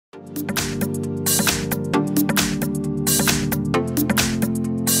Hi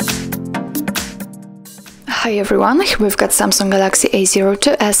everyone, we've got Samsung Galaxy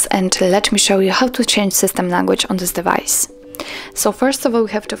A02s and let me show you how to change system language on this device. So first of all,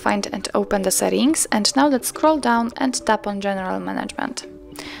 we have to find and open the settings, and now let's scroll down and tap on General Management.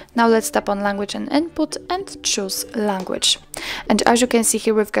 Now let's tap on Language and Input and choose Language. And as you can see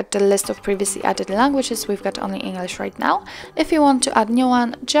here, we've got the list of previously added languages. We've got only English right now. If you want to add new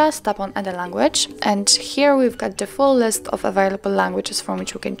one, just tap on Add a Language. And here we've got the full list of available languages from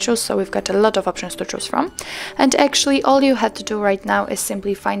which we can choose. So we've got a lot of options to choose from. And actually all you have to do right now is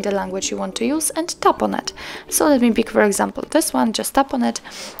simply find the language you want to use and tap on it. So let me pick, for example, this one, just tap on it.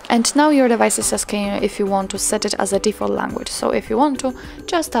 And now your device is asking you if you want to set it as a default language. So if you want to,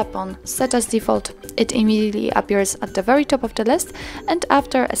 just tap on Set as Default. It immediately appears at the very top of the list, and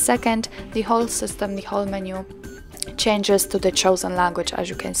after a second the whole system, the whole menu changes to the chosen language. As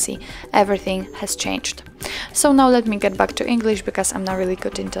you can see, everything has changed. So now let me get back to English because I'm not really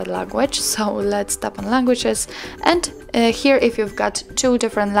good in the language. So let's tap on Languages, and here if you've got two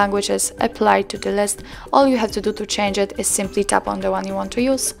different languages applied to the list, all you have to do to change it is simply tap on the one you want to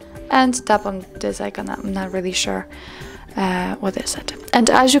use and tap on this icon. I'm not really sure what is it. And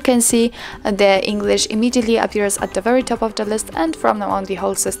as you can see, the English immediately appears at the very top of the list, and from now on the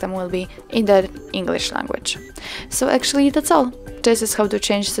whole system will be in the English language. So actually that's all. This is how to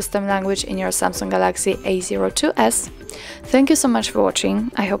change system language in your Samsung Galaxy A02s. Thank you so much for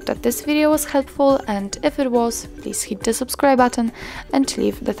watching. I hope that this video was helpful, and if it was, please hit the subscribe button and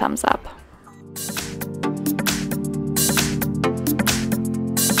leave the thumbs up.